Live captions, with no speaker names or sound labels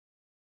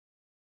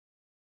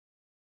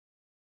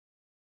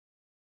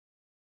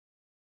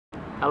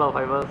Hello,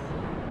 Fivers.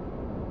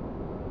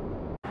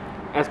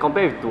 As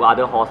compared to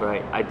other halls,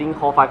 right, I think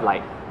Hall 5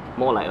 like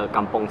more like a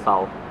kampong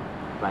style.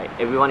 Like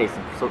everyone is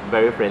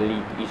very friendly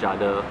to each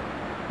other.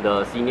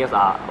 The seniors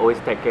are always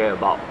take care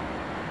about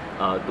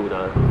to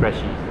the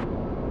freshies.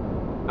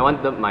 I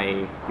wanted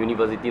my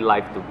university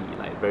life to be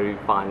like very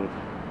fun,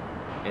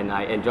 and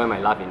I enjoy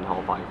my life in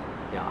Hall 5.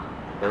 Yeah,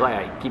 that's why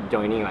I keep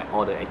joining like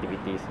all the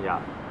activities.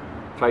 Yeah,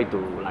 try to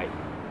like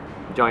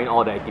join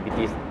all the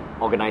activities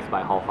organized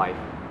by Hall 5.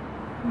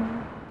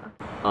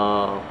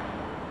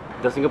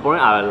 The Singaporeans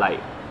are like,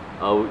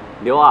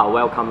 they all are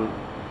welcome.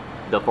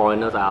 The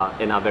foreigners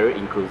and are very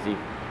inclusive.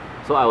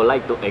 So I would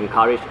like to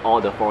encourage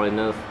all the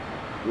foreigners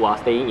who are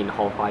staying in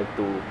Hall 5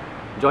 to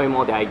join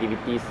more the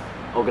activities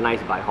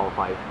organized by Hall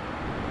 5.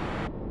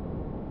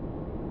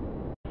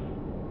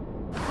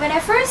 When I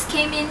first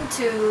came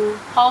into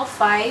Hall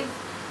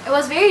 5, it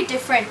was very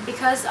different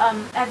because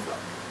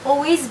I've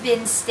always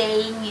been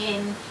staying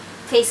in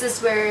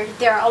places where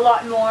there are a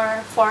lot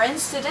more foreign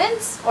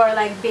students, or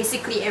like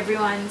basically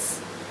everyone's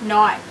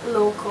not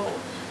local.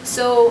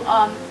 So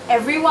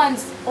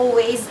everyone's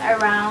always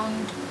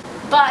around,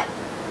 but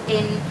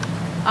in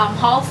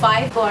Hall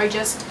 5 people are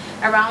just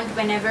around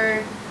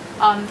whenever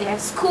they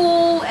have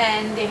school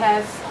and they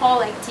have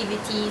hall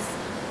activities.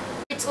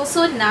 It's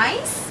also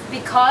nice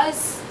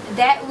because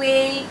that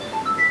way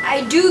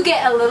I do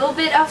get a little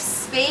bit of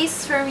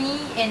space for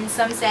me in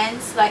some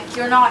sense. Like,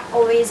 you're not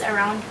always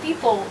around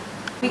people.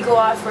 We go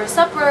out for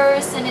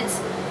suppers and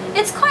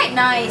it's quite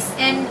nice,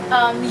 and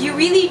you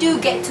really do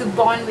get to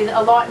bond with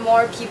a lot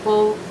more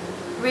people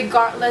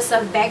regardless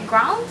of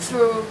background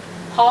through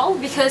hall,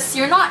 because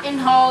you're not in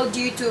hall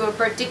due to a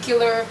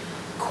particular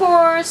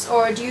course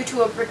or due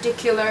to a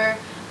particular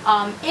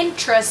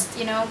interest.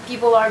 You know,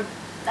 people are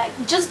like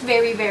just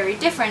very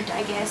different,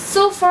 I guess.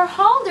 So for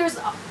hall there's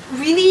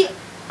really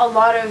a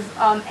lot of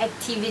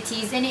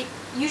activities, and it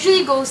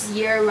usually goes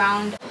year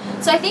round.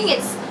 So I think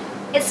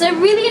it's a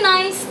really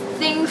nice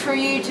thing for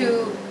you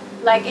to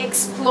like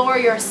explore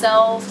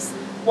yourselves,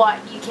 what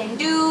you can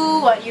do,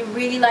 what you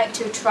really like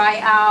to try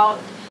out.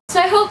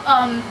 So I hope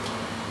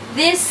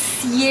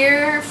this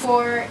year,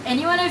 for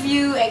any one of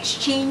you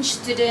exchange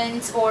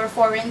students or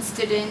foreign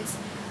students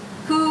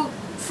whom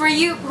for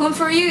you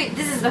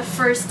this is the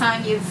first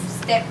time you've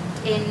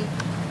stepped in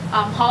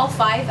Hall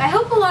 5, I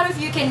hope a lot of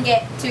you can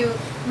get to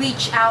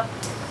reach out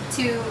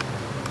to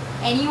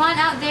anyone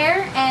out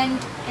there and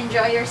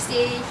enjoy your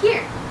stay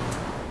here.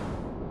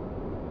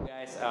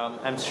 Guys,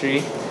 I'm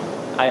Sri.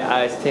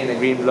 I stay in the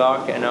green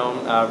block,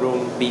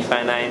 room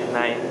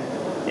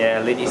B599.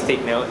 Yeah, ladies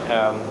take note.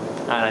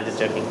 I'm just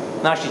joking.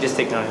 No, she just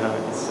take note.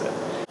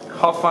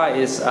 Hall 5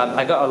 is,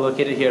 I got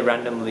allocated here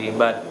randomly,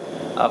 but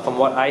from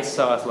what I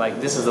saw, it's like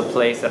this is a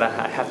place that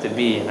I have to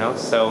be, you know.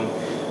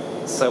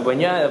 So when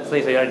you're at a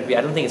place where you have to be,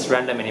 I don't think it's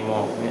random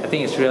anymore. I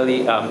think it's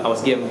really, I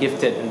was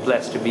gifted and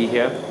blessed to be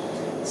here.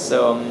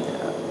 So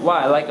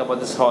what I like about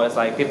this hall is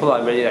like people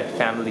are really like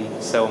family.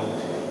 So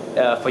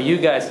for you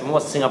guys,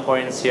 most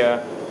Singaporeans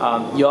here,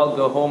 you all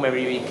go home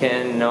every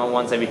weekend, you know,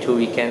 once every 2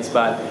 weekends.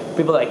 But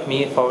people like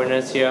me,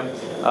 foreigners here,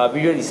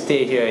 we really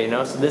stay here, you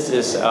know. So this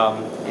is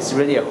it's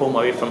really a home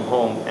away from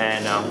home,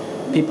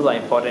 and people are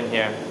important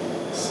here.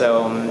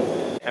 So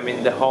I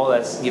mean, the hall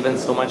has given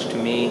so much to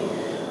me,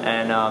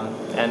 and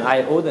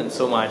I owe them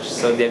so much.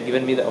 So they've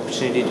given me the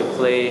opportunity to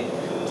play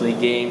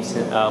games,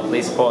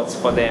 play sports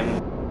for them.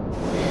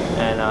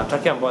 And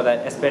talking about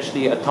that,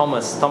 especially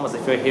Thomas,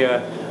 if you're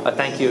here,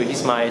 thank you.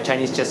 He's my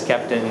Chinese chess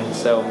captain.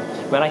 So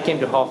when I came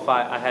to Hall 5,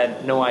 I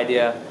had no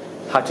idea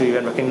how to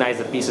even recognize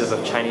the pieces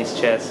of Chinese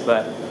chess.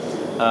 But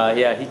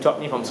yeah, he taught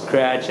me from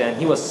scratch, and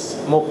he was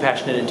more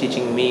passionate in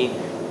teaching me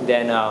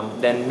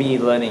than me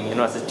learning. You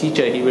know, as a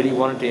teacher, he really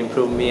wanted to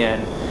improve me.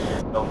 And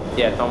so,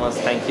 yeah, Thomas,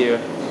 thank you.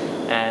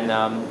 And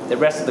the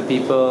rest of the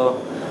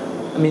people,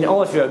 I mean,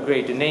 all of you are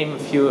great. To name a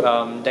few,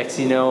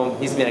 Dexino,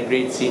 he's been a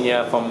great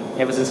senior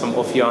ever since from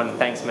Ophion.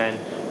 Thanks, man.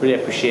 Really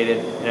appreciate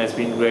it. You know, it's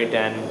been great.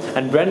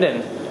 And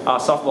Brendan, our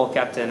softball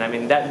captain. I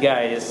mean, that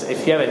guy is.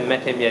 If you haven't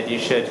met him yet, you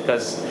should,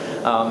 because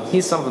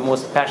he's some of the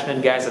most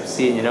passionate guys I've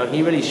seen. You know,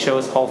 he really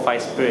shows Hall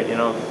 5 spirit. You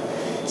know,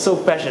 so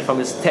passionate. From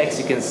his text,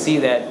 you can see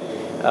that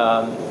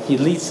he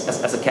leads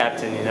as a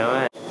captain. You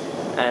know,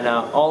 and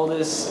all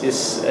this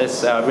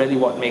is really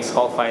what makes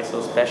Hall 5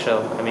 so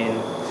special. I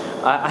mean,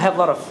 I have a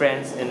lot of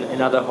friends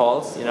in other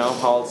halls, you know,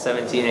 Hall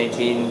 17,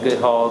 18, good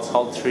halls,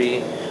 Hall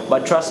 3.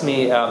 But trust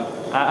me,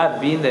 I've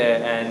been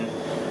there,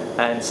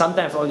 and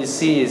sometimes all you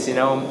see is, you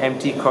know,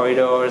 empty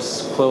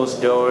corridors,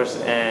 closed doors,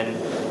 and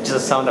just the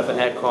sound of an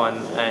aircon.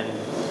 And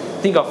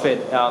think of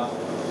it,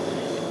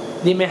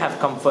 they may have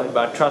comfort,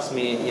 but trust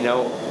me, you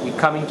know, we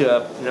coming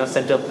to a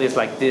central place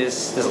like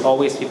this, there's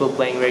always people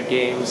playing their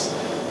games,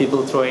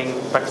 people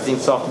practicing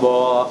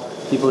softball,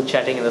 people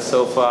chatting in the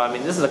sofa. I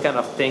mean, this is the kind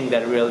of thing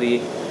that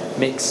really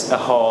makes a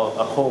hall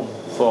a home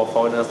for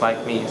foreigners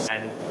like me.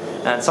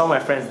 And some of my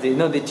friends,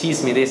 they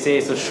tease me. They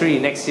say, "So Shri,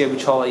 next year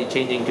which hall are you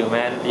changing to,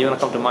 man? You wanna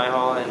come to my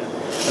hall?" And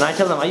I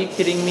tell them, "Are you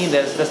kidding me?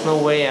 There's no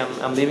way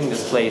I'm leaving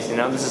this place. You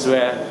know, this is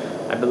where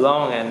I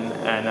belong, and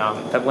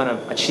if I'm gonna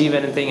achieve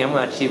anything, I'm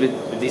gonna achieve it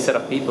with these set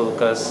of people,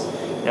 because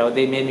you know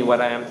they made me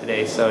what I am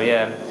today. So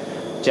yeah,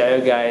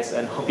 jayo guys,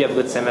 and hope you have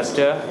a good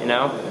semester, you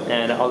know,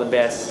 and all the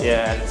best.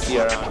 Yeah, see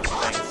you around.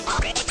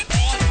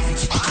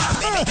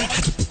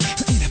 Thanks.